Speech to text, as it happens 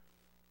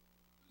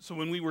So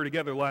when we were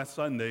together last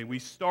Sunday, we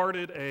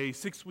started a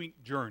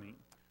 6-week journey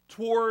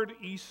toward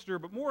Easter,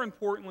 but more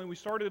importantly, we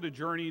started a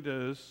journey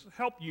to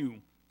help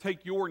you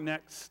take your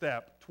next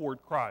step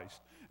toward Christ.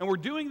 And we're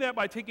doing that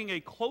by taking a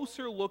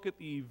closer look at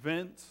the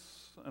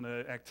events and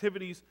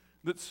activities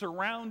that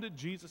surrounded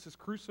Jesus'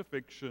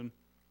 crucifixion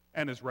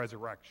and his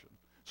resurrection.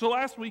 So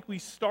last week we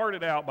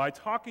started out by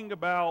talking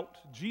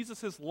about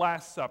Jesus'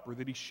 Last Supper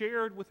that he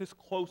shared with his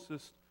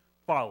closest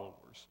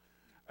followers.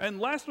 And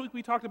last week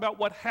we talked about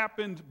what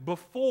happened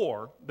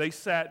before they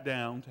sat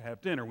down to have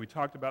dinner. We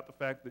talked about the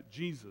fact that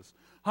Jesus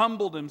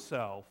humbled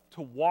himself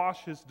to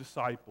wash his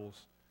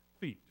disciples'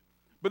 feet.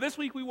 But this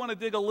week we want to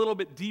dig a little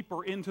bit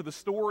deeper into the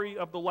story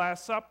of the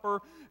Last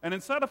Supper. And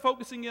instead of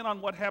focusing in on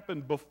what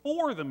happened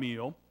before the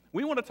meal,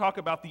 we want to talk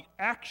about the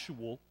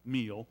actual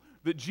meal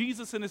that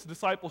Jesus and his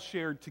disciples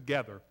shared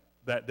together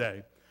that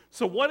day.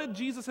 So what did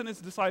Jesus and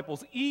his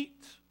disciples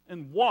eat,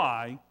 and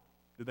why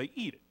did they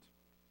eat it?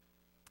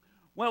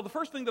 Well, the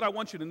first thing that I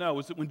want you to know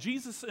is that when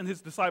Jesus and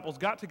his disciples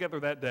got together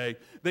that day,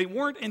 they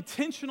weren't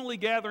intentionally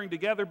gathering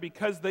together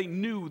because they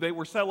knew they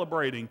were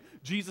celebrating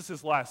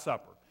Jesus' Last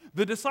Supper.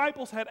 The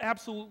disciples had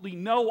absolutely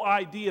no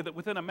idea that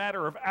within a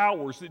matter of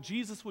hours that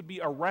Jesus would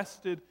be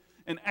arrested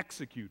and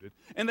executed.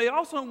 And they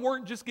also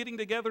weren't just getting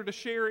together to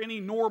share any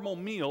normal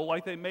meal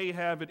like they may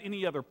have at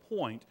any other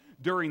point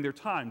during their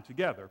time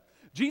together.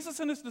 Jesus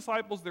and his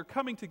disciples, they're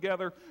coming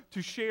together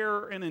to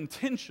share an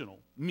intentional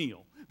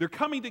meal. They're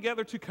coming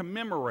together to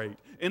commemorate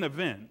an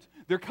event.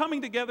 They're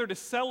coming together to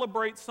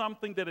celebrate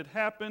something that had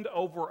happened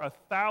over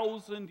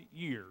 1,000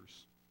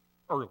 years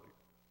earlier.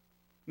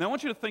 Now, I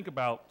want you to think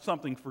about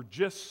something for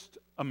just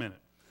a minute.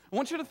 I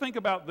want you to think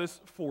about this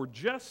for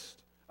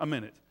just a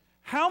minute.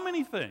 How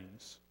many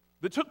things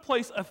that took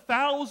place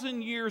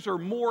 1,000 years or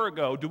more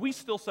ago do we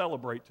still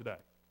celebrate today?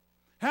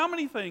 How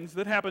many things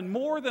that happened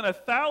more than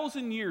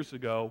 1,000 years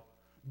ago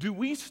do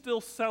we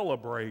still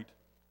celebrate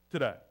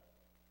today?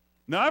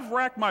 Now, I've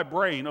racked my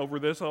brain over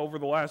this over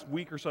the last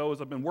week or so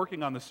as I've been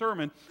working on the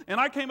sermon, and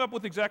I came up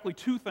with exactly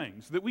 2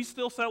 things that we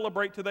still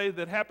celebrate today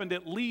that happened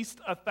at least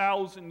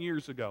 1,000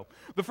 years ago.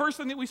 The first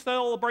thing that we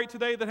celebrate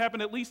today that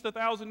happened at least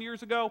 1,000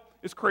 years ago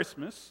is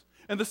Christmas.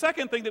 And the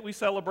second thing that we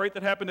celebrate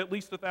that happened at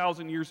least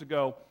 1,000 years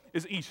ago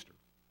is Easter,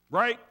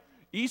 right?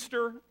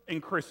 Easter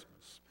and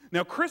Christmas.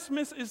 Now,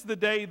 Christmas is the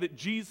day that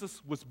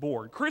Jesus was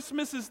born.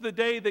 Christmas is the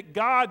day that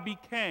God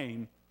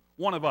became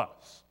one of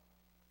us.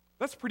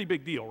 That's a pretty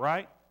big deal,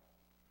 right?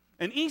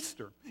 And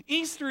Easter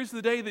is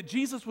the day that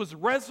Jesus was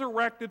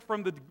resurrected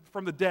from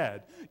the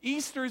dead.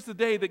 Easter is the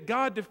day that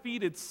God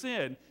defeated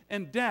sin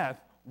and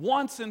death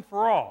once and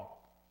for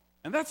all.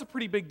 And that's a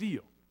pretty big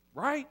deal,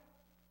 right?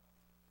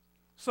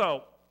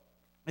 So,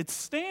 it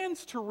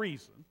stands to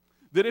reason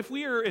that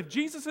if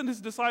Jesus and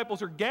his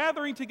disciples are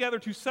gathering together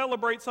to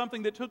celebrate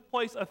something that took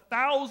place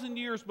 1,000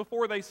 years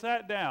before they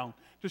sat down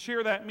to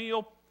share that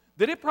meal,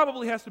 that it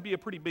probably has to be a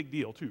pretty big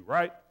deal too,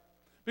 right?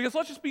 Because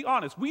let's just be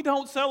honest, we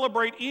don't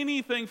celebrate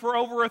anything for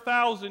over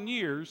 1,000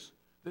 years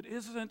that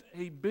isn't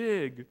a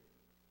big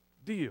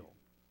deal.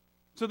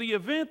 So the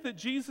event that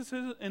Jesus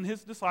and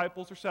his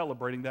disciples are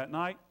celebrating that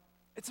night,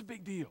 it's a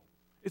big deal.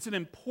 It's an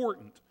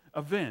important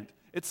event.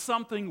 It's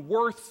something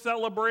worth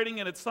celebrating,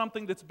 and it's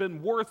something that's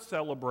been worth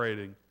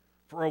celebrating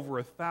for over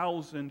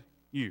 1,000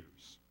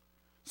 years.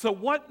 So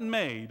what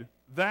made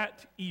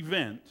that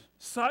event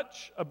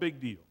such a big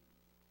deal?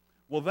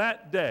 Well,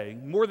 that day,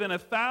 more than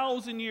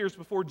 1,000 years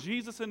before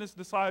Jesus and his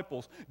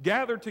disciples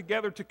gathered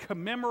together to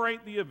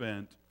commemorate the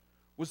event,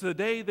 was the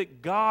day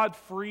that God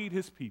freed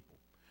his people,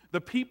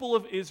 the people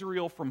of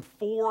Israel, from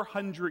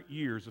 400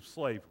 years of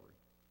slavery.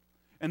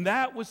 And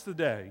that was the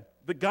day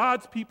that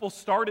God's people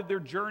started their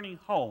journey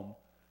home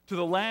to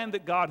the land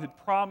that God had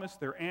promised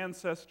their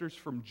ancestors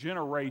from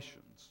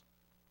generations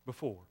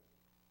before.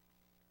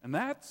 And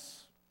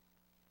that's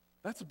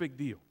a big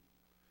deal.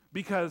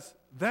 Because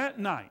that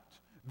night,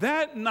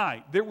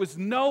 there was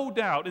no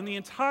doubt in the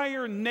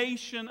entire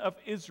nation of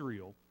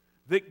Israel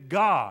that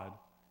God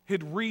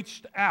had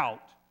reached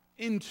out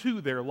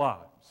into their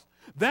lives.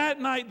 That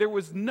night, there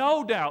was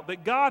no doubt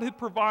that God had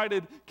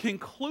provided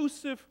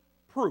conclusive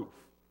proof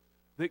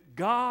that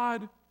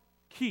God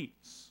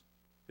keeps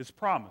his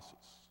promises.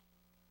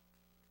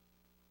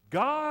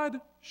 God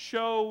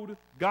showed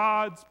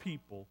God's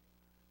people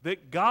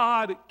that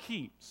God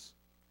keeps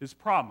his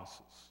promises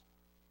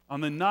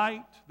on the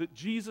night that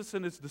Jesus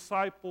and his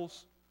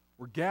disciples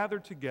were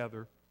gathered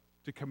together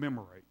to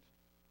commemorate.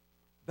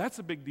 That's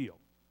a big deal.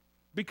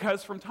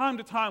 Because from time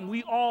to time,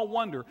 we all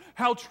wonder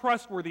how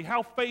trustworthy,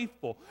 how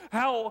faithful,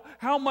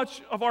 how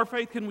much of our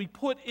faith can we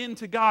put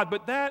into God.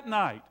 But that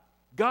night,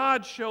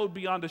 God showed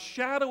beyond a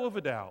shadow of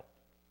a doubt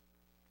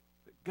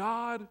that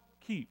God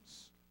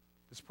keeps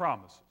his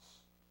promises.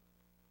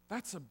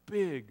 That's a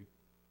big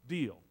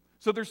deal.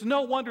 So there's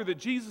no wonder that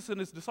Jesus and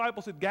his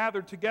disciples had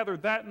gathered together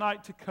that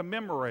night to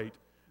commemorate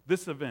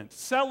this event,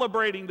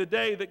 celebrating the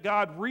day that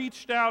God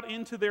reached out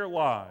into their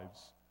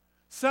lives,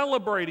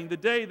 celebrating the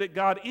day that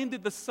God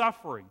ended the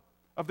suffering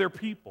of their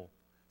people,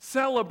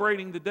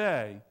 celebrating the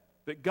day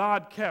that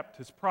God kept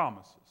his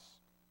promises.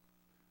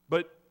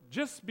 But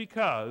just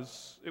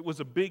because it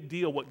was a big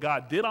deal what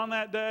God did on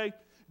that day,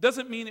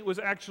 doesn't mean it was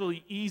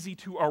actually easy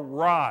to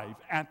arrive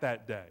at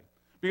that day.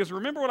 Because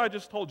remember what I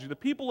just told you, the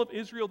people of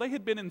Israel, they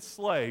had been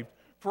enslaved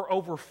for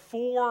over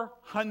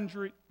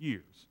 400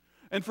 years.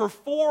 And for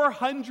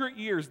 400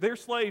 years, their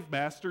slave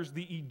masters,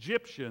 the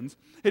Egyptians,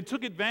 had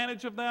took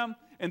advantage of them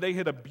and they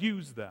had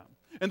abused them.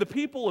 And the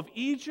people of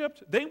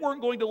Egypt, they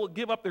weren't going to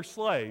give up their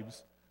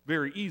slaves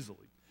very easily.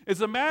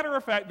 As a matter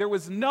of fact, there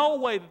was no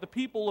way that the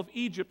people of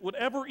Egypt would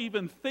ever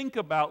even think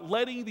about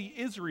letting the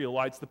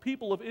Israelites, the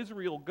people of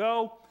Israel,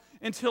 go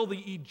until the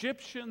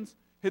Egyptians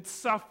had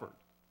suffered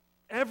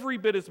every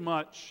bit as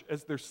much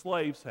as their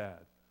slaves had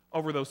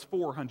over those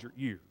 400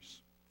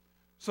 years.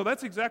 So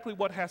that's exactly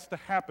what has to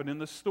happen in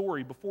the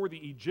story before the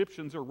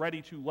Egyptians are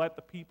ready to let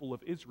the people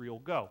of Israel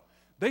go.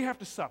 They have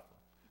to suffer.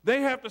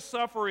 They have to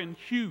suffer in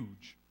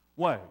huge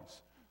ways.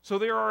 So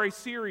there are a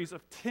series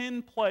of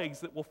 10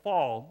 plagues that will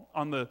fall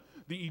on the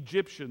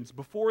Egyptians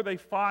before they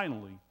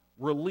finally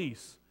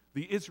release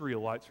the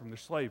Israelites from their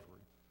slavery.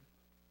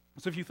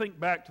 So if you think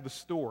back to the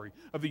story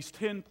of these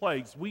 10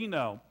 plagues, we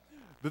know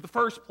that the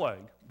first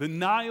plague, the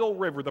Nile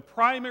River, the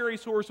primary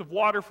source of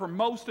water for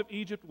most of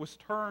Egypt, was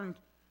turned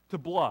to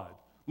blood,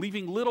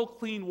 leaving little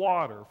clean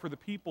water for the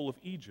people of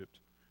Egypt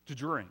to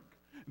drink.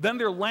 Then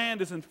their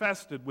land is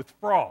infested with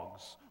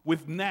frogs,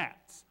 with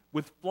gnats,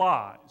 with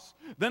flies.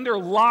 Then their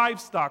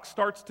livestock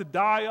starts to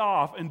die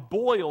off and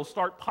boils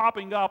start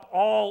popping up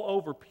all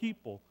over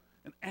people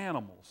and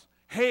animals.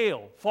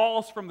 Hail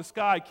falls from the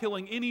sky,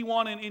 killing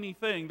anyone and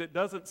anything that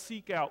doesn't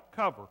seek out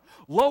cover.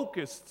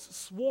 Locusts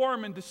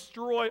swarm and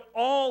destroy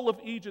all of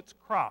Egypt's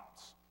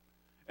crops.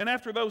 And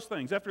after those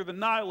things, after the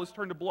Nile is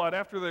turned to blood,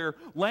 after their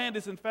land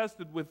is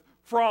infested with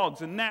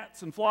frogs and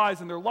gnats and flies,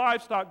 and their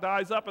livestock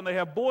dies up, and they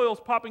have boils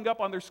popping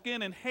up on their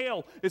skin, and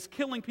hail is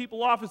killing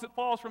people off as it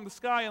falls from the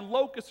sky, and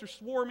locusts are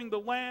swarming the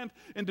land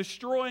and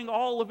destroying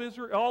all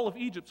of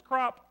Egypt's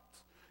crops,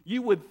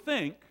 you would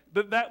think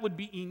that that would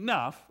be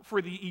enough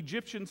for the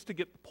Egyptians to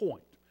get the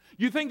point.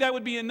 You think that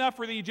would be enough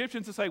for the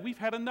Egyptians to say, we've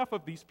had enough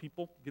of these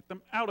people, get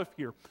them out of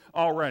here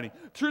already.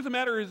 Truth of the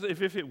matter is,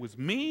 if it was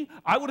me,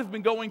 I would have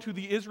been going to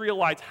the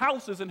Israelites'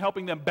 houses and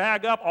helping them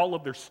bag up all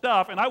of their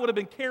stuff, and I would have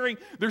been carrying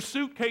their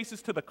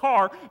suitcases to the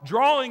car,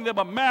 drawing them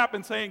a map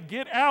and saying,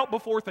 get out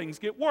before things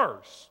get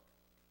worse.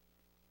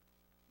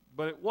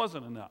 But it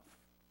wasn't enough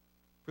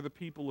for the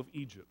people of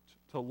Egypt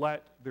to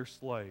let their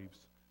slaves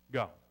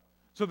go.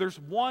 So there's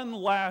one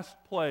last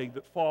plague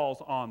that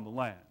falls on the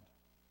land.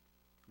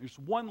 There's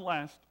one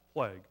last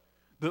plague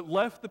that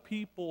left the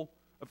people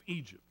of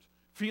Egypt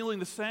feeling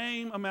the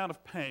same amount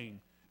of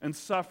pain and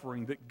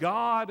suffering that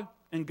God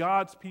and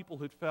God's people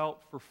had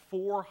felt for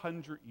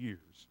 400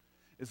 years,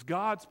 as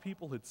God's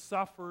people had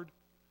suffered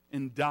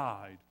and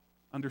died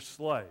under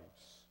slaves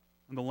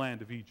in the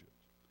land of Egypt.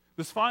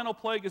 This final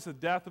plague is the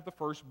death of the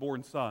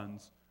firstborn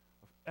sons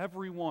of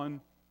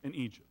everyone in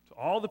Egypt.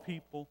 All the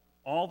people,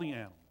 all the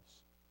animals.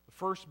 The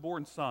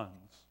firstborn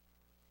sons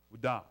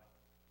would die.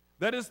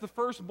 That is, the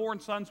firstborn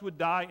sons would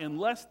die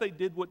unless they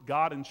did what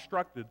God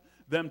instructed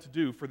them to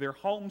do, for their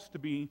homes to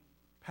be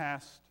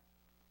passed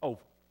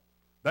over.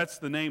 That's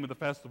the name of the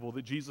festival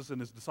that Jesus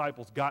and his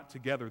disciples got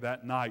together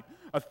that night,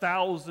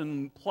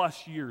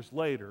 1,000+ years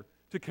later,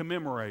 to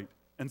commemorate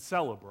and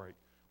celebrate.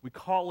 We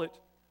call it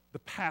the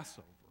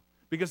Passover,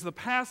 because the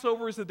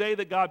Passover is the day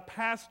that God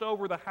passed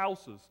over the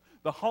houses,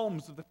 the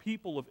homes of the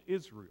people of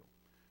Israel.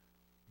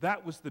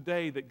 That was the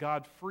day that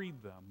God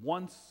freed them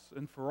once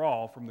and for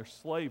all from their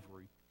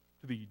slavery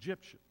to the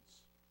Egyptians.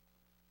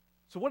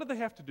 So what did they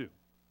have to do?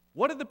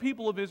 What did the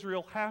people of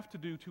Israel have to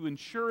do to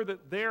ensure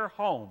that their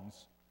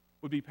homes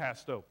would be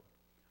passed over?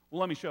 Well,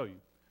 let me show you.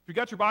 If you've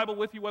got your Bible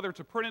with you, whether it's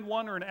a printed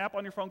one or an app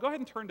on your phone, go ahead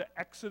and turn to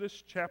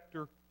Exodus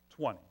chapter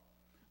 20.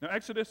 Now,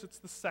 Exodus, it's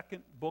the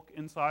second book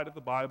inside of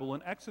the Bible.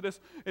 And Exodus,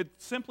 it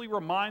simply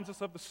reminds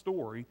us of the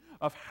story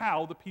of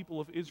how the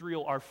people of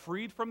Israel are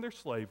freed from their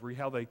slavery,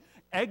 how they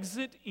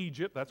exit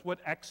Egypt. That's what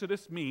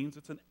Exodus means.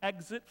 It's an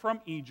exit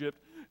from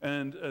Egypt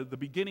and the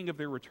beginning of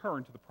their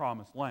return to the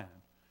promised land.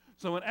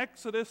 So in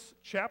Exodus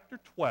chapter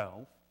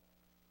 12,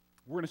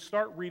 we're going to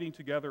start reading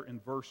together in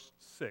verse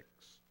 6.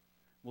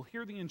 We'll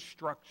hear the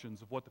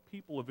instructions of what the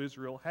people of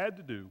Israel had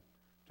to do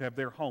to have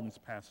their homes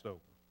passed over.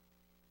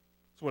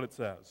 That's what it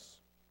says.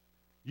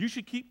 You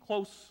should keep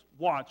close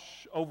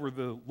watch over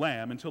the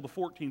lamb until the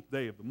 14th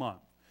day of the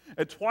month.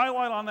 At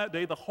twilight on that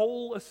day, the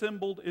whole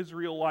assembled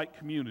Israelite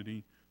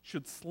community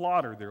should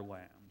slaughter their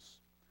lambs.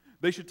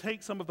 They should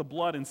take some of the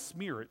blood and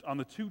smear it on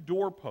the 2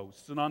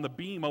 doorposts and on the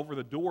beam over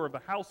the door of the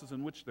houses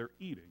in which they're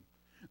eating.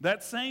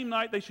 That same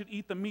night, they should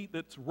eat the meat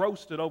that's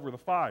roasted over the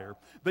fire.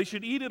 They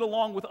should eat it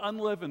along with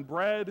unleavened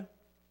bread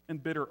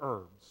and bitter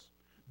herbs.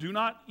 Do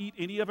not eat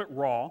any of it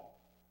raw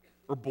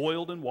or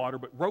boiled in water,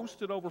 but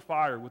roast it over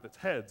fire with its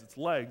heads, its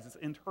legs, its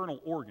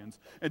internal organs.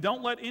 And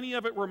don't let any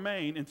of it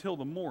remain until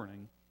the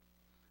morning.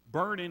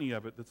 Burn any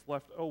of it that's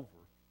left over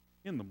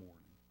in the morning.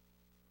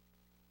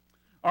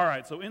 All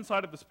right, so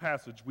inside of this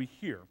passage, we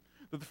hear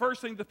that the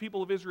first thing the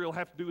people of Israel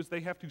have to do is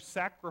they have to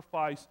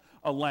sacrifice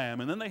a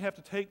lamb, and then they have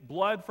to take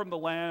blood from the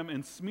lamb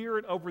and smear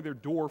it over their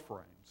door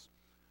frames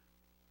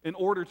in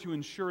order to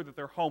ensure that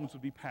their homes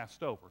would be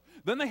passed over.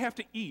 Then they have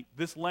to eat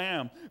this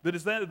lamb that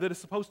is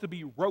supposed to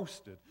be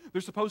roasted.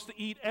 They're supposed to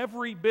eat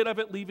every bit of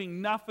it,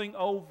 leaving nothing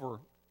over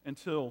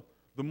until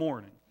the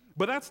morning.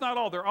 But that's not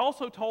all. They're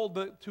also told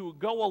that to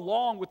go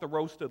along with the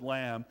roasted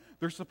lamb,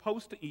 they're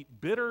supposed to eat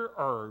bitter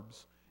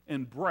herbs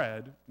and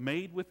bread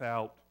made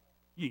without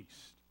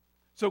yeast.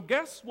 So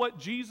guess what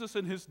Jesus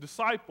and his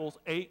disciples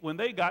ate when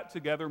they got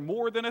together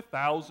more than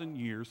 1,000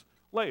 years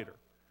later?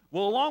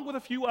 Well, along with a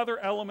few other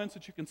elements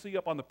that you can see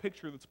up on the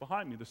picture that's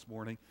behind me this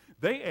morning,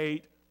 they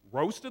ate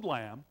roasted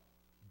lamb,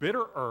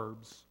 bitter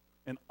herbs,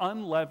 and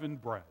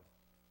unleavened bread.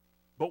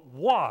 But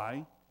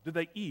why did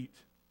they eat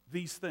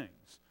these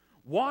things?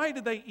 Why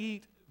did they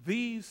eat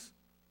these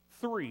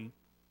three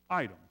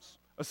items,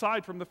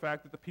 aside from the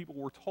fact that the people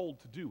were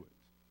told to do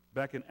it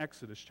back in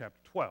Exodus chapter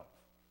 12?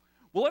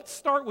 Well, let's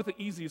start with the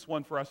easiest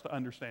one for us to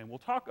understand. We'll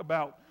talk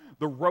about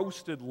the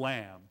roasted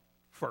lamb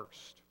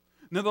first.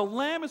 Now, the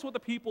lamb is what the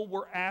people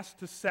were asked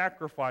to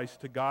sacrifice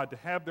to God to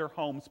have their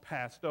homes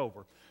passed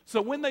over.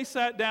 So when they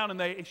sat down and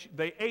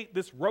they ate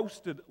this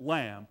roasted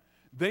lamb,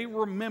 they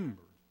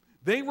remembered.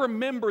 They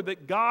remembered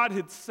that God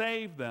had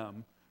saved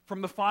them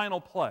from the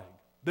final plague,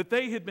 that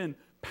they had been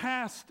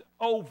passed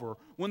over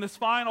when this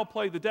final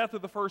plague, the death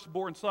of the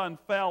firstborn son,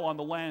 fell on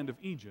the land of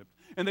Egypt.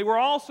 And they were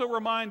also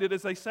reminded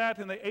as they sat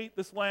and they ate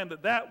this lamb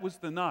that that was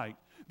the night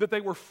that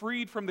they were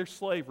freed from their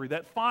slavery.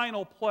 That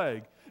final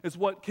plague is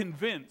what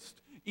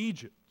convinced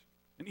Egypt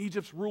and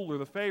Egypt's ruler,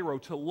 the Pharaoh,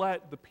 to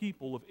let the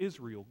people of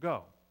Israel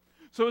go.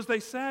 So as they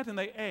sat and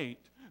they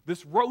ate,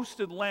 this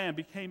roasted lamb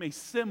became a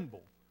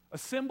symbol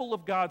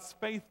of God's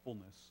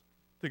faithfulness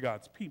to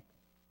God's people.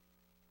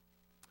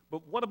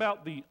 But what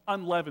about the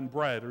unleavened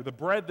bread, or the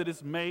bread that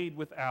is made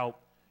without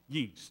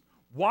yeast?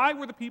 Why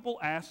were the people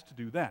asked to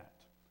do that?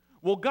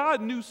 Well,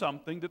 God knew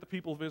something that the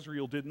people of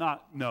Israel did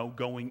not know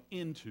going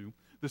into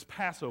this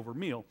Passover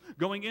meal,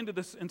 going into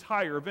this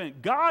entire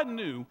event. God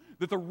knew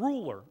that the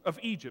ruler of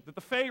Egypt, that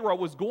the Pharaoh,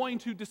 was going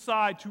to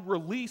decide to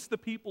release the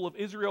people of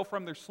Israel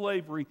from their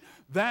slavery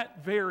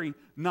that very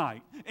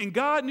night. And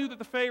God knew that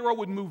the Pharaoh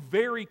would move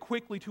very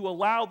quickly to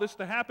allow this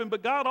to happen,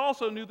 but God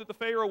also knew that the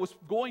Pharaoh was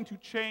going to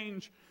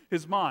change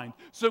his mind.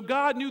 So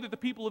God knew that the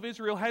people of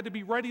Israel had to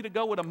be ready to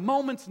go at a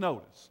moment's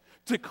notice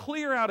to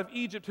clear out of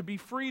Egypt, to be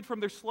freed from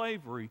their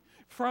slavery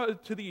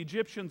to the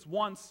Egyptians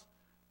once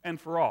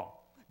and for all.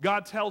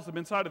 God tells them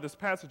inside of this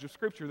passage of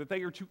Scripture that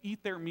they are to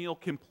eat their meal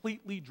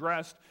completely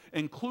dressed,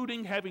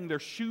 including having their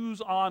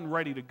shoes on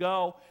ready to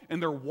go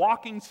and their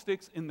walking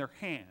sticks in their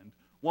hand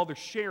while they're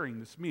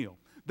sharing this meal.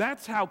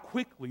 That's how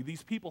quickly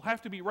these people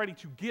have to be ready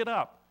to get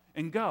up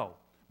and go.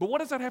 But what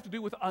does that have to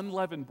do with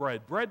unleavened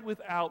bread, bread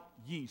without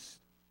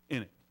yeast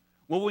in it?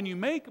 Well, when you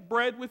make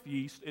bread with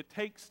yeast, it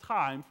takes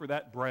time for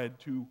that bread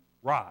to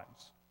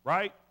rise,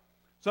 right?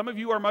 Some of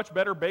you are much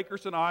better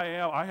bakers than I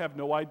am. I have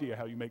no idea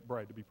how you make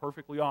bread, to be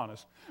perfectly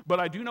honest. But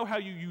I do know how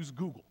you use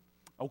Google,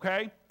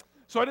 okay?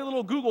 So I did a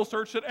little Google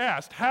search that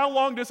asked, how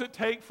long does it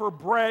take for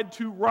bread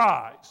to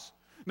rise?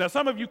 Now,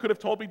 some of you could have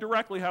told me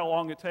directly how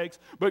long it takes,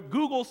 but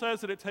Google says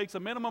that it takes a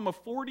minimum of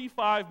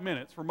 45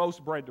 minutes for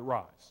most bread to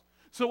rise.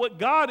 So what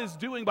God is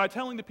doing by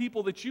telling the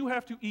people that you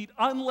have to eat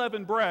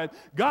unleavened bread,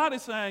 God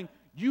is saying,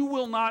 you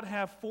will not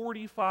have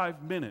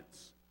 45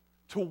 minutes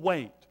to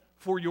wait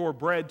for your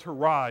bread to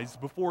rise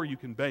before you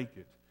can bake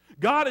it.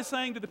 God is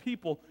saying to the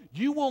people,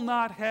 you will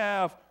not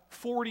have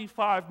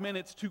 45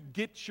 minutes to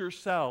get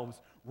yourselves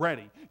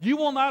ready. You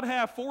will not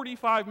have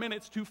 45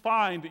 minutes to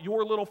find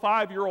your little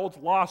 5-year-old's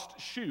lost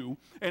shoe.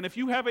 And if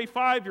you have a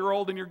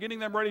 5-year-old and you're getting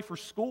them ready for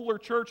school or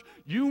church,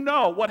 you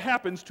know what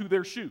happens to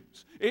their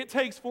shoes. It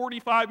takes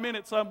 45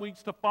 minutes some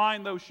weeks to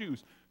find those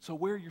shoes. So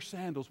wear your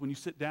sandals when you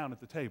sit down at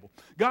the table.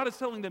 God is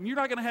telling them, you're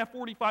not going to have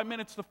 45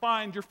 minutes to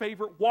find your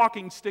favorite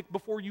walking stick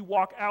before you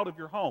walk out of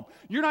your home.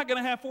 You're not going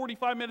to have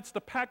 45 minutes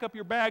to pack up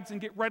your bags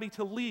and get ready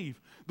to leave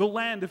the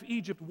land of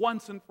Egypt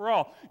once and for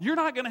all. You're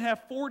not going to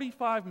have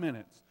 45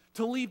 minutes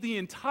to leave the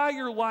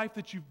entire life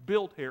that you've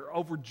built here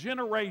over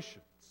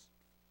generations.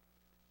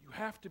 You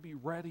have to be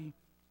ready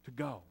to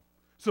go.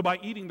 So by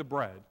eating the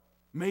bread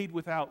made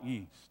without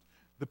yeast,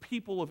 the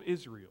people of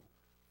Israel,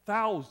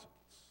 thousands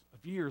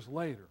of years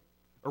later,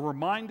 are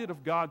reminded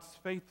of God's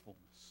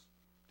faithfulness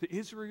to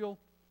Israel,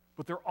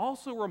 but they're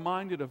also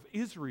reminded of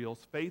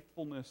Israel's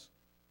faithfulness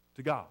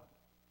to God.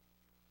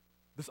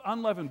 This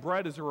unleavened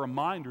bread is a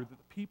reminder that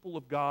the people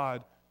of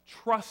God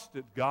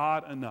trusted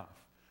God enough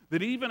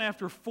that even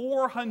after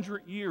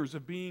 400 years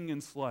of being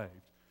enslaved,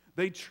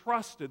 they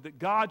trusted that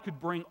God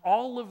could bring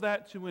all of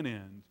that to an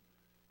end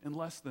in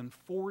less than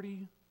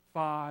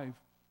 45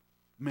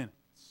 minutes.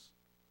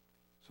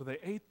 So they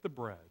ate the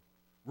bread,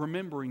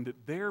 remembering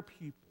that their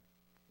people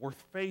were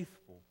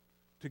faithful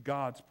to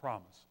God's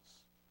promises.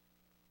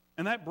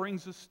 And that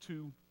brings us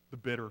to the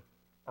bitter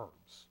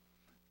herbs.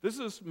 This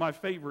is my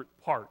favorite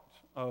part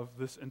of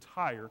this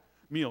entire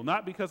meal,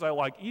 not because I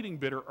like eating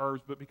bitter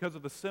herbs, but because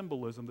of the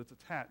symbolism that's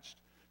attached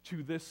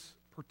to this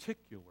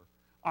particular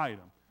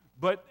item.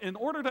 But in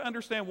order to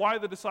understand why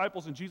the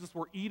disciples and Jesus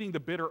were eating the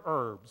bitter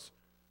herbs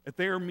at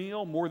their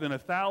meal more than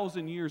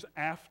 1,000 years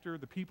after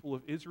the people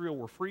of Israel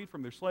were freed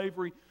from their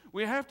slavery,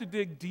 we have to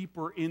dig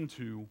deeper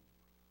into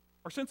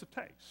our sense of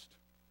taste.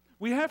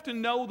 We have to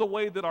know the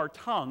way that our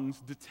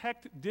tongues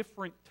detect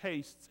different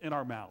tastes in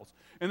our mouths.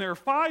 And there are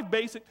 5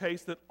 basic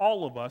tastes that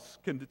all of us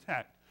can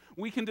detect.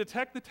 We can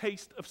detect the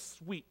taste of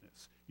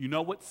sweetness. You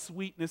know what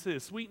sweetness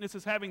is. Sweetness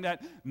is having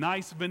that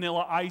nice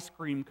vanilla ice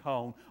cream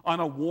cone on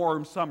a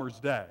warm summer's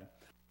day.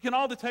 We can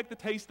all detect the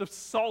taste of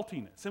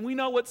saltiness, and we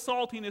know what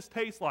saltiness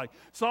tastes like.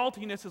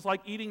 Saltiness is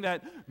like eating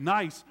that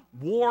nice,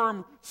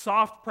 warm,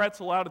 soft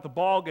pretzel out at the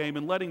ball game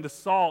and letting the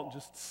salt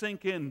just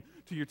sink in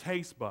to your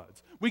taste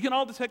buds. We can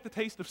all detect the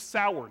taste of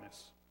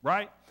sourness,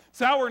 right?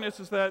 Sourness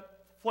is that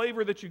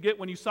flavor that you get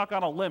when you suck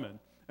on a lemon.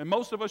 And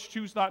most of us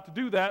choose not to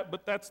do that,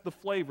 but that's the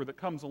flavor that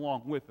comes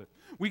along with it.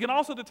 We can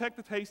also detect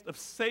the taste of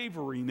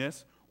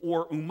savoriness,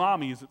 or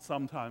umami as it's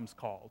sometimes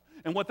called.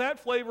 And what that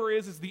flavor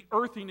is the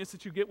earthiness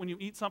that you get when you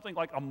eat something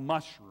like a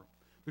mushroom.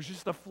 There's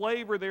just a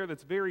flavor there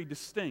that's very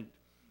distinct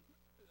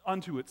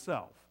unto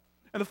itself.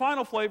 And the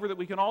final flavor that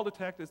we can all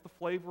detect is the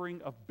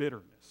flavoring of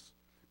bitterness.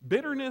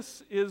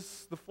 Bitterness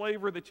is the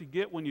flavor that you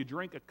get when you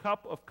drink a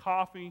cup of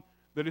coffee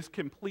that is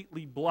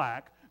completely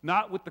black,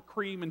 not with the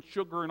cream and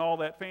sugar and all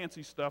that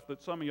fancy stuff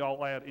that some of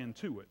y'all add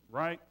into it,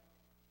 right?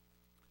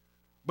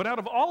 But out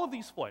of all of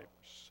these flavors,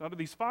 out of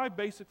these 5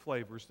 basic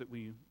flavors that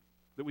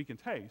we can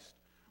taste,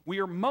 we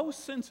are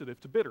most sensitive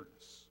to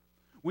bitterness.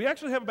 We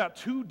actually have about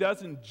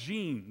 24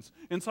 genes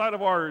inside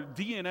of our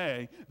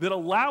DNA that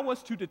allow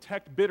us to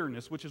detect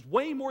bitterness, which is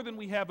way more than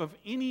we have of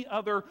any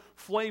other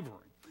flavoring.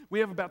 We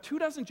have about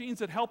 24 genes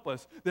that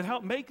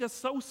help make us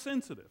so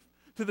sensitive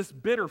to this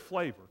bitter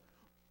flavor,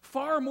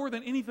 far more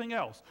than anything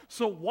else.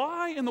 So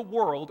why in the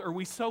world are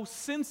we so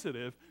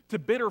sensitive to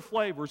bitter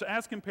flavors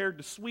as compared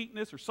to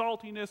sweetness or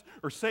saltiness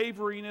or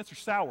savoriness or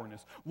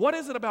sourness? What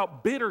is it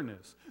about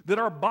bitterness that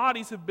our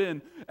bodies have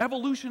been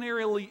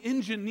evolutionarily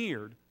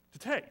engineered to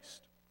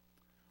taste?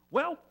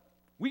 Well,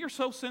 we are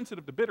so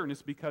sensitive to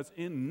bitterness because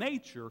in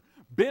nature,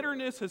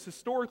 bitterness has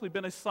historically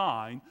been a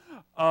sign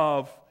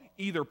of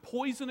either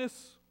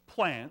poisonous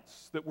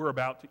plants that we're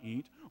about to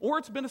eat, or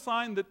it's been a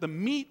sign that the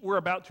meat we're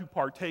about to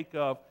partake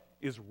of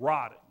is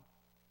rotting.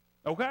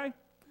 Okay?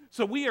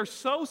 So we are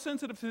so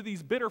sensitive to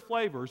these bitter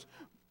flavors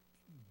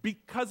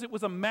because it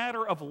was a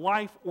matter of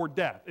life or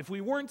death. If we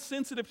weren't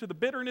sensitive to the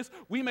bitterness,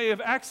 we may have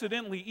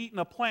accidentally eaten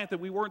a plant that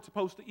we weren't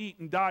supposed to eat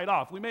and died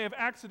off. We may have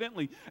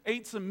accidentally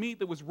ate some meat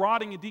that was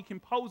rotting and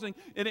decomposing,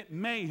 and it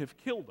may have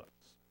killed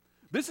us.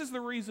 This is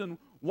the reason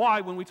why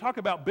when we talk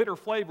about bitter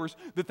flavors,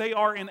 that they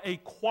are an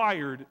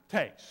acquired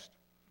taste.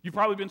 You've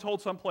probably been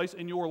told someplace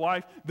in your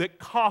life that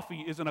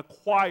coffee is an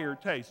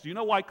acquired taste. Do you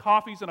know why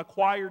coffee is an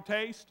acquired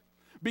taste?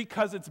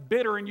 Because it's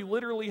bitter and you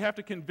literally have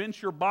to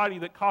convince your body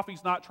that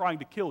coffee's not trying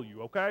to kill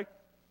you, okay?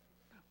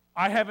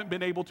 I haven't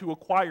been able to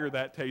acquire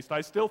that taste.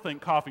 I still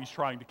think coffee's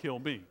trying to kill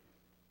me.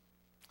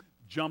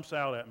 Jumps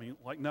out at me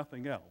like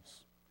nothing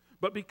else.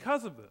 But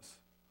because of this,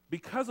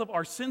 because of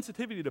our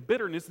sensitivity to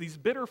bitterness, these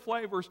bitter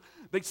flavors,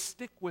 they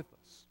stick with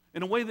us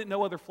in a way that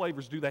no other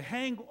flavors do. They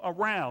hang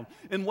around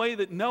in a way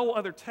that no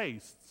other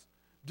tastes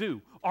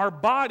do. Our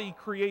body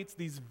creates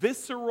these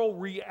visceral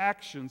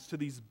reactions to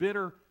these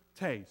bitter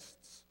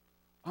tastes,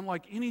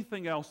 unlike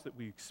anything else that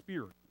we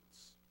experience.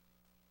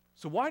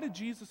 So why did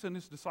Jesus and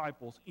his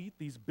disciples eat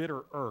these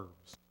bitter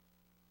herbs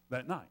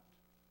that night?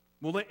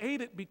 Well, they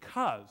ate it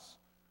because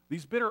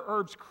these bitter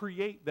herbs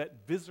create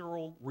that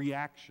visceral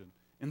reaction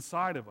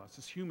inside of us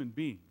as human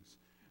beings.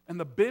 And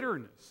the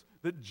bitterness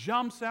that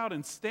jumps out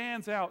and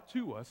stands out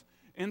to us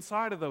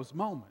inside of those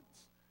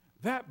moments,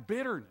 that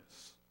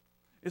bitterness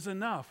is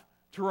enough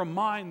to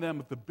remind them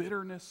of the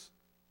bitterness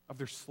of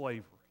their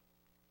slavery.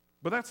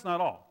 But that's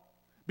not all.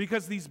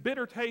 Because these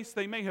bitter tastes,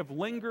 they may have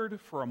lingered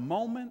for a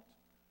moment,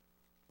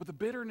 but the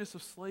bitterness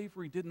of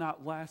slavery did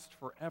not last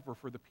forever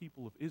for the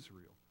people of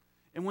Israel.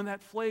 And when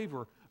that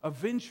flavor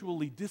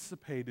eventually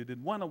dissipated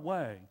and went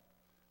away,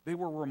 they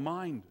were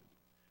reminded.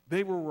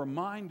 They were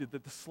reminded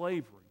that the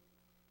slavery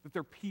that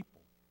their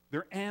people,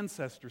 their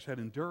ancestors had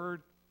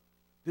endured,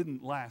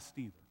 didn't last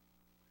either.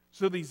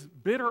 So these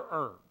bitter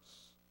herbs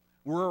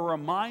were a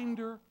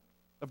reminder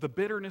of the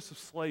bitterness of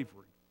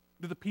slavery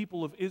that the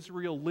people of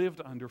Israel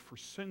lived under for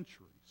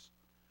centuries.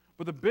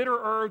 But the bitter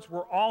herbs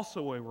were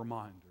also a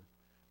reminder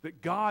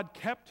that God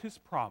kept his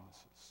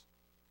promises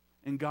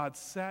and God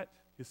set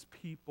his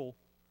people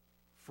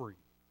free.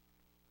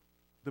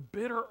 The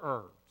bitter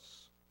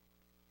herbs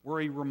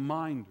were a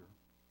reminder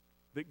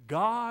that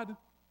God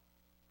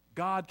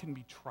can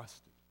be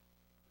trusted.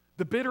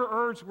 The bitter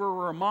herbs were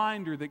a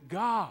reminder that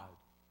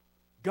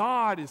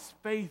God is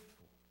faithful.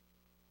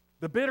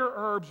 The bitter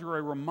herbs are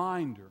a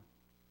reminder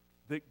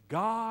that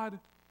God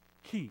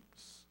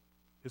keeps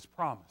his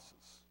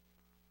promises.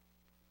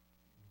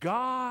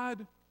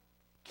 God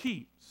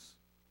keeps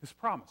his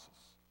promises.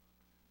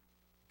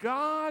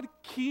 God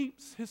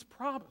keeps his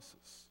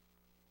promises.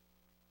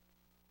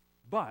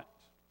 But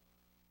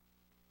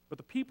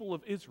the people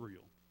of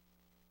Israel,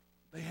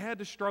 they had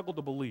to struggle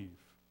to believe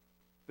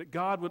that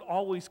God would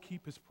always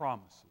keep his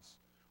promises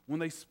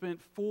when they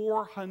spent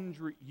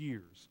 400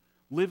 years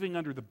living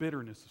under the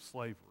bitterness of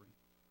slavery.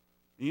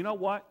 And you know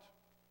what?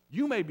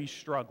 You may be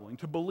struggling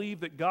to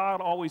believe that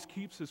God always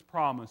keeps his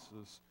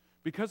promises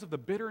because of the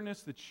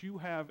bitterness that you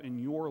have in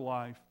your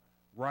life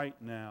right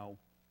now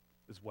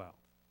as well.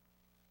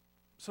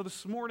 So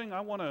this morning,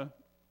 I want to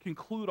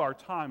conclude our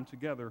time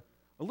together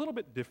a little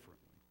bit differently.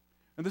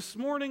 And this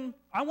morning,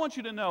 I want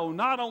you to know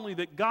not only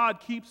that God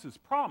keeps his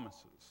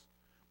promises,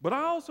 but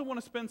I also want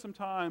to spend some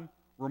time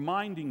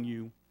reminding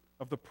you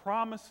of the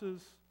promises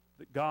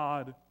that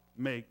God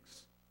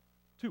makes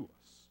to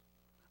us.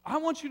 I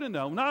want you to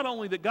know not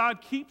only that God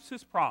keeps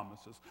his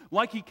promises,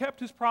 like he kept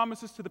his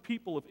promises to the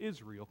people of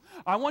Israel.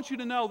 I want you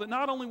to know that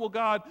not only will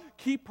God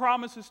keep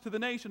promises to the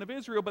nation of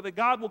Israel, but that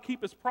God will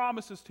keep his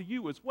promises to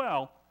you as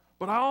well.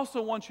 But I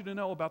also want you to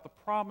know about the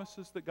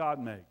promises that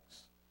God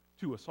makes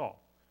to us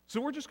all.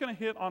 So we're just going to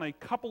hit on a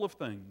couple of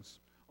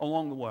things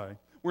along the way.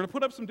 We're going to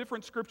put up some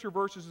different scripture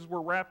verses as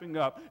we're wrapping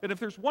up. And if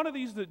there's one of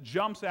these that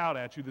jumps out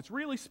at you, that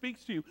really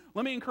speaks to you,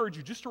 let me encourage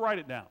you just to write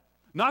it down.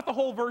 Not the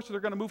whole verse,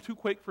 they're going to move too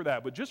quick for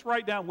that, but just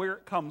write down where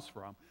it comes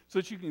from so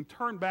that you can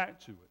turn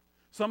back to it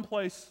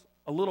someplace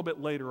a little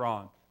bit later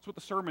on. That's what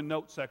the sermon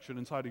notes section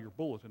inside of your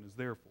bulletin is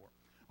there for.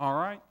 All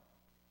right?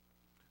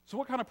 So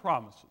what kind of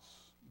promises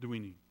do we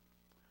need?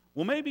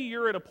 Well, maybe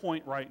you're at a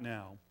point right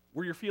now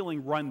where you're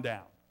feeling run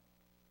down,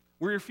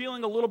 where you're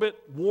feeling a little bit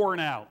worn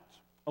out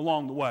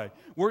along the way,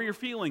 where you're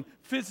feeling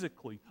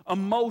physically,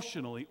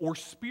 emotionally, or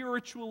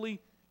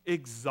spiritually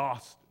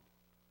exhausted.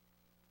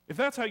 If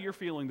that's how you're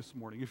feeling this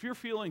morning, if you're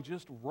feeling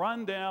just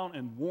run down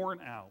and worn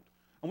out,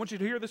 I want you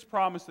to hear this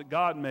promise that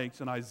God makes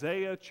in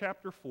Isaiah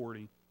chapter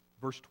 40,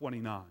 verse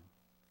 29.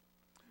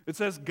 It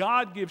says,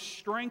 God gives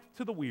strength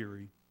to the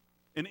weary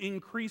and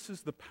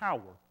increases the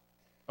power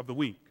of the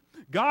weak.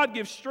 God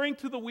gives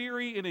strength to the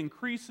weary and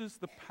increases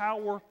the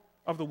power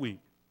of the weak.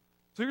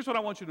 So here's what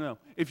I want you to know.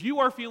 If you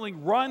are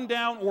feeling run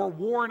down or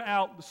worn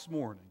out this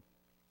morning,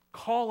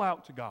 call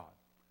out to God.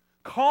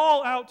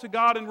 Call out to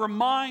God and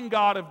remind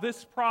God of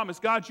this promise.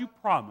 God, you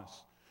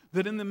promise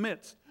that in the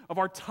midst of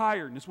our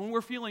tiredness, when we're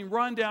feeling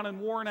run down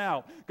and worn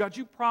out, God,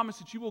 you promise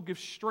that you will give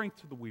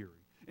strength to the weary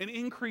and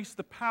increase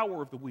the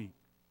power of the weak.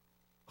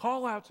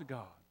 Call out to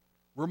God.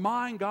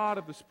 Remind God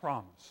of this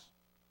promise.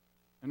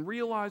 And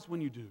realize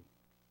when you do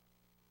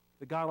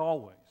that God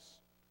always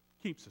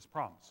keeps his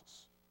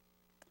promises.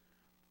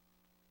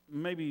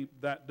 Maybe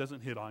that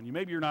doesn't hit on you.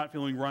 Maybe you're not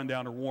feeling run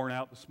down or worn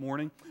out this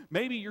morning.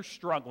 Maybe you're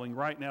struggling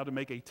right now to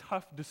make a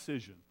tough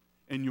decision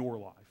in your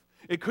life.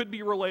 It could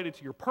be related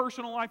to your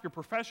personal life, your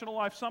professional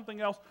life,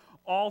 something else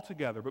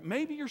altogether. But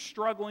maybe you're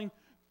struggling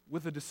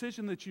with a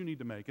decision that you need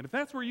to make. And if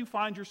that's where you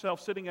find yourself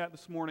sitting at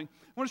this morning,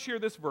 I want to share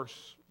this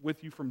verse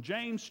with you from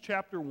James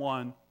chapter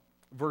 1,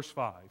 verse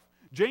 5.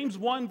 James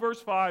 1,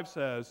 verse 5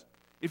 says,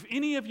 if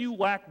any of you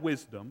lack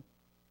wisdom,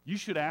 you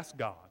should ask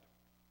God.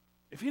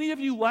 If any of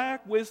you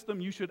lack wisdom,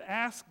 you should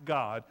ask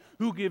God,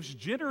 who gives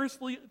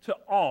generously to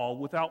all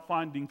without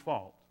finding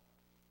fault,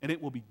 and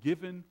it will be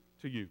given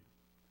to you.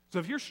 So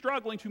if you're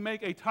struggling to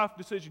make a tough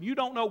decision, you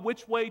don't know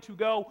which way to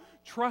go,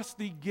 trust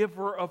the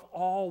giver of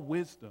all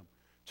wisdom.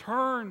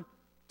 Turn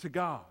to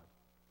God.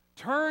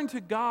 Turn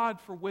to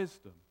God for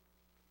wisdom,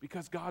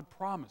 because God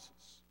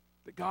promises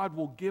that God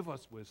will give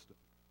us wisdom,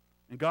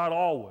 and God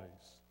always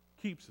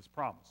keeps his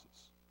promises.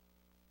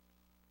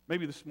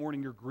 Maybe this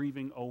morning you're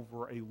grieving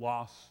over a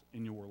loss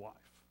in your life.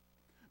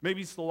 Maybe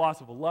it's the loss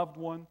of a loved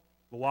one,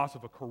 the loss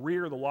of a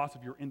career, the loss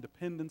of your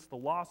independence, the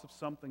loss of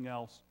something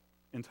else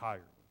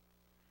entirely.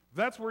 If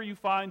that's where you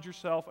find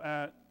yourself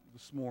at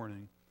this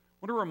morning,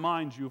 I want to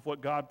remind you of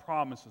what God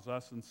promises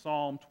us in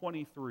Psalm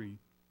 23,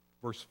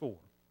 verse 4.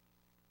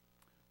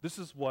 This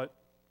is what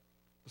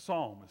the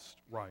psalmist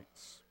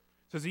writes.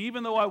 It says,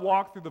 even though I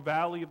walk through the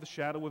valley of the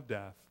shadow of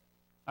death,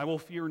 I will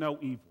fear no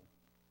evil,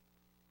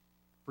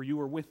 for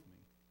you are with me.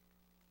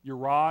 Your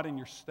rod and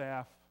your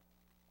staff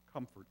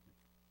comfort me.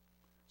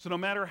 So no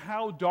matter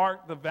how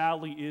dark the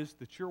valley is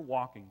that you're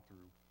walking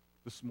through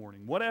this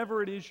morning,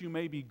 whatever it is you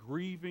may be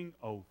grieving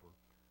over,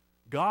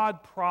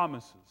 God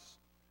promises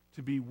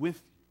to be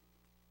with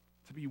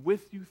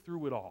you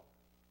through it all.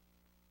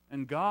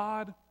 And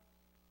God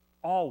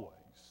always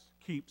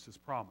keeps his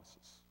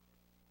promises.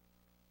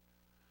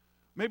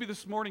 Maybe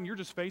this morning you're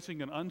just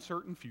facing an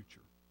uncertain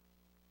future.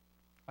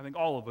 I think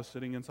all of us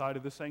sitting inside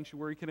of this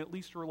sanctuary can at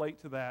least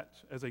relate to that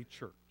as a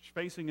church,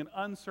 facing an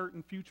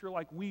uncertain future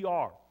like we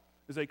are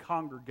as a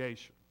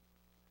congregation.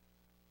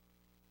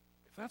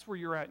 If that's where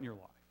you're at in your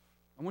life,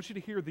 I want you to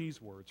hear these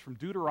words from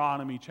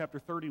Deuteronomy chapter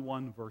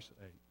 31, verse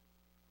 8.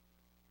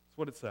 That's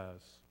what it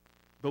says.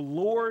 The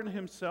Lord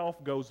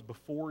himself goes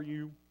before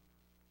you,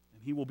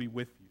 and he will be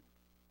with you.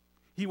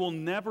 He will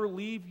never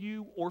leave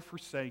you or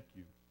forsake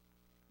you.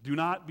 Do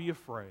not be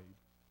afraid.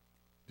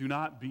 Do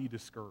not be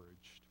discouraged.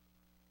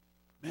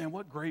 Man,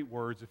 what great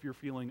words if you're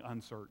feeling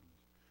uncertain.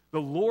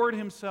 The Lord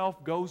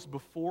himself goes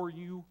before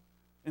you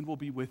and will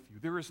be with you.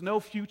 There is no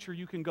future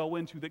you can go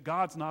into that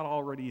God's not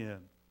already in.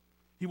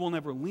 He will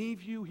never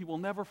leave you. He will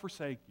never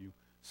forsake you.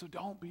 So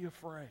don't be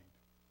afraid.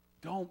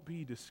 Don't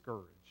be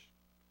discouraged.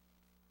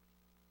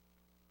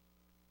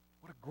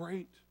 What a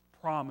great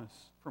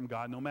promise from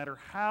God. No matter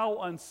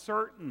how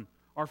uncertain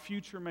our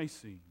future may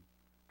seem,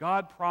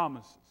 God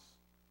promises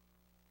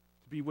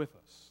to be with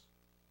us.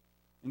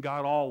 And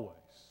God always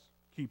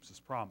keeps His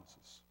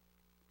promises.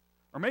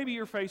 Or maybe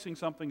you're facing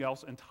something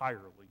else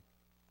entirely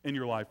in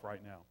your life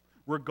right now.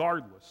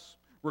 Regardless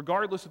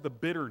of the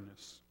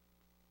bitterness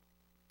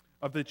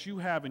of that you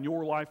have in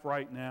your life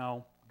right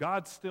now,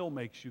 God still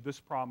makes you this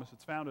promise.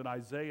 It's found in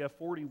Isaiah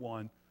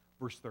 41,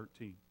 verse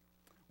 13,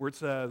 where it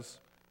says,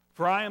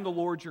 "For I am the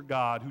Lord your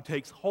God, who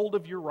takes hold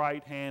of your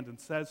right hand and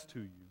says to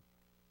you,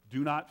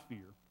 'Do not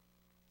fear,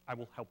 I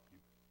will help you.'"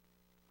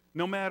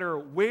 No matter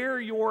where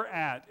you're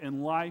at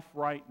in life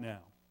right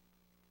now,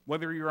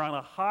 whether you're on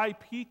a high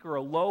peak or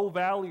a low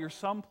valley or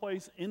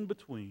someplace in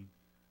between,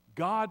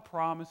 God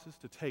promises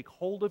to take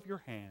hold of your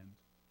hand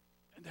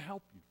and to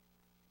help you.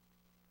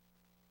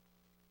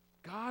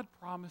 God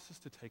promises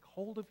to take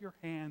hold of your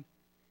hand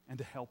and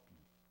to help you.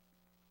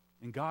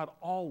 And God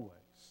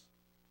always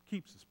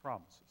keeps His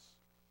promises.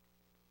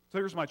 So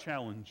here's my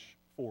challenge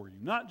for you.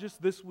 Not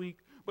just this week,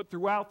 but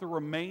throughout the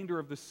remainder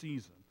of the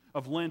season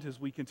of Lent as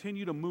we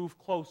continue to move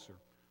closer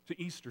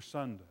to Easter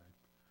Sunday.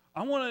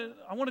 I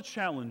want to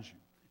challenge you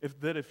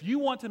if you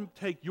want to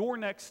take your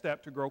next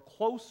step to grow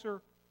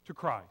closer to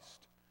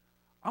Christ,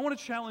 I want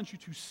to challenge you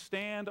to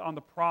stand on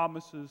the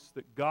promises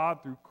that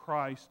God through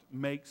Christ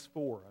makes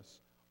for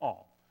us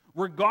all,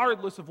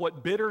 regardless of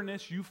what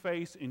bitterness you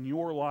face in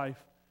your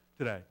life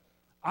today.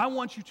 I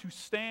want you to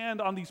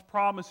stand on these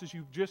promises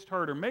you've just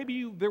heard, or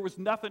maybe there was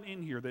nothing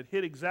in here that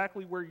hit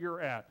exactly where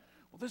you're at.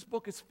 Well, this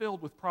book is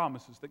filled with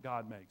promises that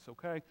God makes,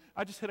 okay?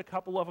 I just hit a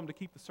couple of them to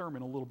keep the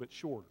sermon a little bit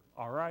shorter,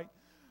 all right?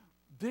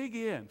 Dig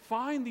in,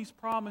 find these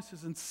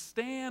promises, and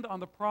stand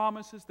on the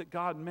promises that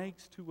God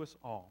makes to us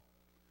all.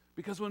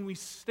 Because when we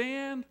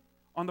stand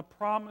on the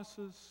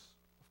promises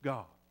of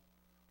God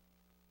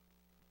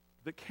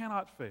that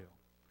cannot fail,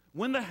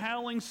 when the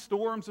howling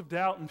storms of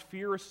doubt and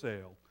fear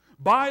assail,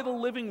 by the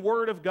living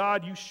word of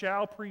God you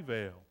shall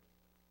prevail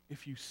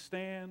if you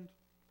stand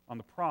on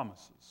the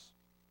promises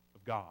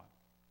of God.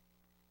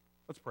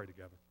 Let's pray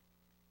together.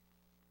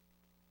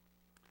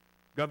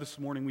 God, this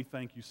morning we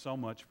thank you so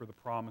much for the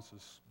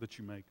promises that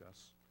you make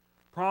us.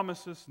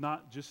 Promises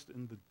not just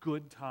in the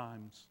good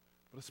times,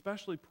 but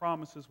especially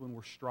promises when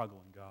we're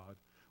struggling, God,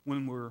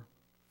 when we're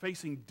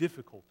facing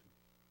difficulty,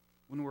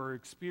 when we're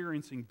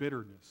experiencing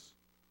bitterness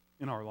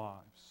in our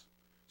lives.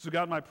 So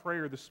God, my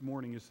prayer this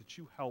morning is that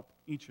you help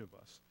each of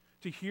us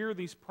to hear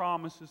these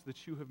promises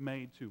that you have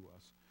made to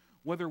us,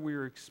 whether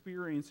we're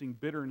experiencing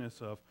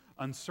bitterness of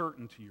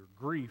uncertainty or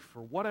grief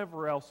or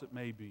whatever else it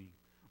may be.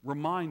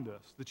 Remind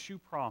us that you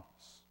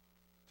promise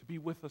to be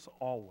with us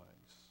always,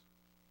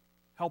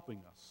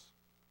 helping us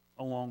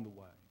along the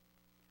way.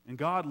 And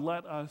God,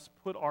 let us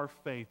put our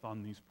faith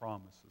on these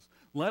promises.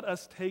 Let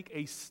us take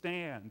a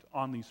stand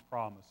on these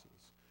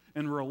promises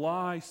and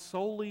rely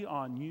solely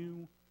on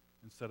you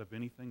instead of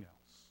anything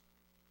else.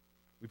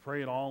 We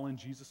pray it all in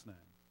Jesus' name.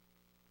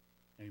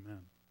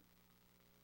 Amen.